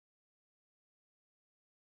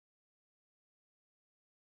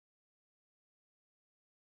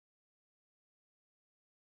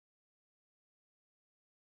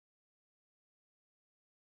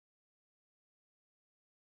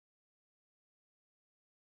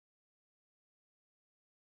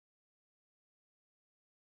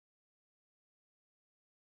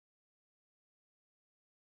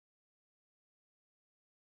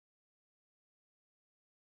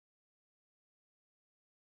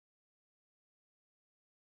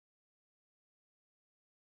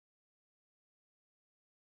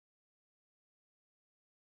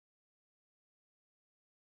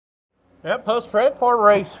Yep, post Fred for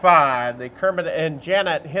race 5, the Kermit and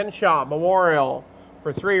Janet Henshaw Memorial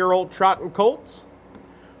for 3-year-old Trotting Colts.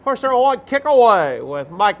 Horse number 1, Kick Away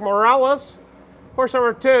with Mike Morales. Horse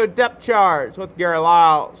number 2, Depth Charge with Gary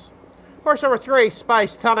Lyles. Horse number 3,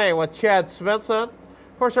 Spice Tunney with Chad Svensson.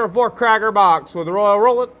 Horse number 4, Cracker Box with Royal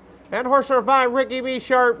Rowland. And horse number 5, Ricky B.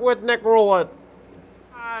 Sharp with Nick Rowland.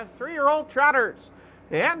 3-year-old trotters.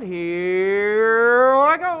 And here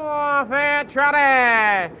we go off and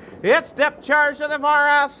trotting. It's Depth Charge to the far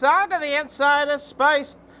outside. To the inside is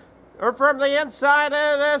Spice, or from the inside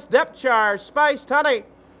it is Depth Charge, Spice Tunney.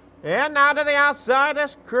 And now to the outside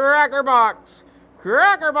is Cracker Box.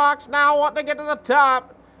 Cracker Box now wanting to get to the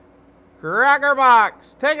top. Cracker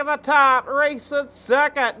Box taking the top, racing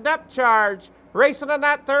second. Depth Charge racing in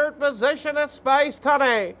that third position is Spice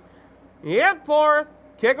Tunney. In fourth,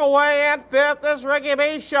 Kick Away, and fifth is Ricky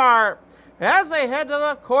B. Sharp. As they head to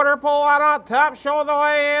the quarter pole out on top, showing the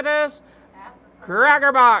way it is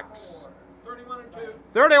Cracker Box.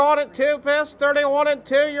 31 and 2, fifth, 31 and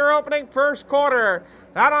 2, your opening first quarter.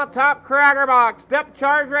 Out on top, Cracker Box. Depth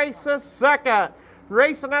Charge races second.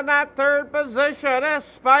 Racing in that third position is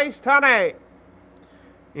Spice Tunney.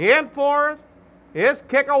 In fourth is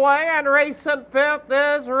Kick Away, and racing fifth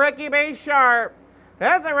is Ricky B. Sharp.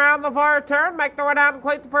 As they round the far turn, make their way down and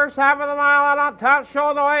complete the first half of the mile. Out on top,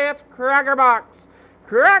 showing the way, it's Cracker Box.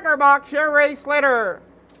 Cracker Box, your race leader.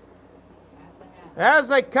 As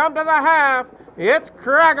they come to the half, it's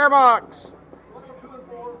Cracker Box.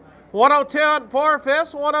 102 and 4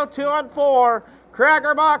 fifths, 102 and 4.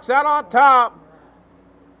 Cracker Box out on top.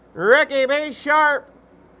 Ricky B. Sharp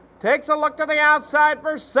takes a look to the outside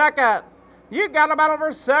for second. You got a battle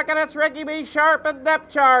for second. It's Ricky B. Sharp and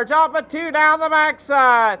Depth Charge. Off a 2 down the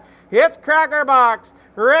backside. It's Cracker Box.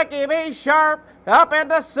 Ricky B. Sharp up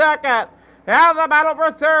into second. Out of the battle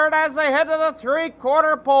for third as they head to the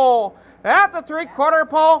three-quarter pole. At the three-quarter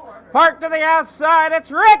pole, parked to the outside,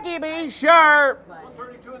 it's Ricky B. Sharp.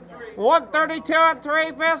 132 and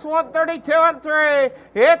 3 fifths, 132 and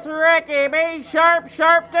 3. It's Ricky B. Sharp.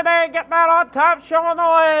 Sharp today getting out on top, showing the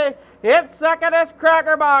way. In second is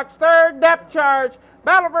Cracker Box. Third, Depth Charge.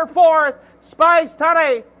 Battle for fourth, Spice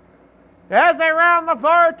Tunney. As they round the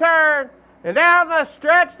far turn, and down the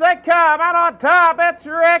stretch they come. Out on top, it's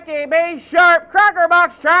Ricky B. Sharp. Cracker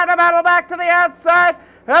Box trying to battle back to the outside,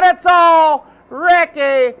 and it's all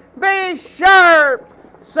Ricky B. Sharp.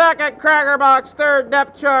 Second, Cracker Box. Third,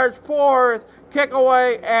 Depth Charge. Fourth, Kick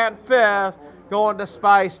Away, and fifth, going to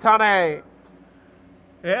Spice Tunney.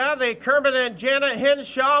 Yeah, the Kermit and Janet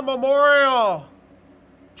Henshaw Memorial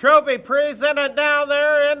Trophy presented down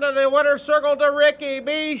there into the winner's circle to Ricky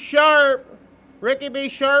B. Sharp. Ricky B.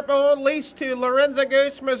 Sharp owned leased to Lorenzo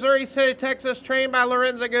Goose, Missouri City, Texas, trained by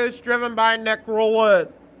Lorenzo Goose, driven by Nick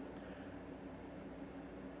Rowland.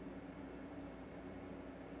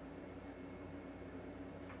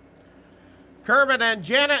 Kermit and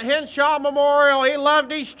Janet Henshaw Memorial. He loved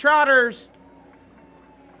these trotters.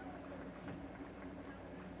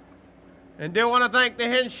 And do want to thank the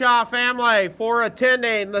Henshaw family for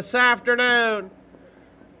attending this afternoon.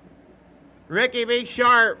 Ricky B.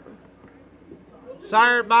 Sharp,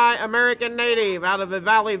 sired by American Native out of the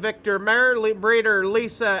Valley Victor mare, breeder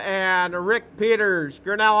Lisa and Rick Peters,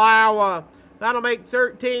 Grinnell, Iowa. That'll make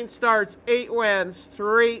 13 starts, 8 wins,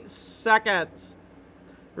 3 seconds.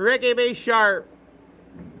 Ricky B. Sharp.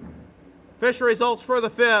 Official results for the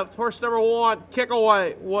fifth. Horse number 1, Kick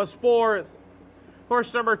Away, was 4th.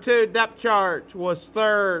 Horse number 2, Depth Charge, was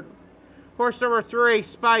 3rd. Horse number 3,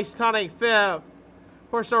 Spice Tunney, 5th.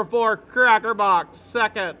 Horse number 4, Cracker Box,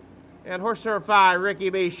 2nd. And horse number 5, Ricky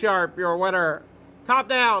B. Sharp, your winner. Top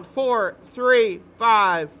down, 4, 3,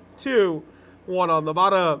 5, 2, 1 on the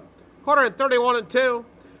bottom. Quarter at 31 and 2.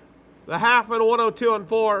 The half in 102 and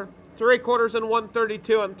 4. 3/4 in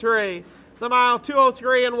 132 and 3. The mile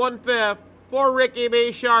 203 and 1/5 for Ricky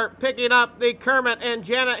B. Sharp, picking up the Kermit and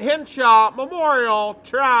Janet Henshaw Memorial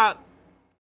Trot.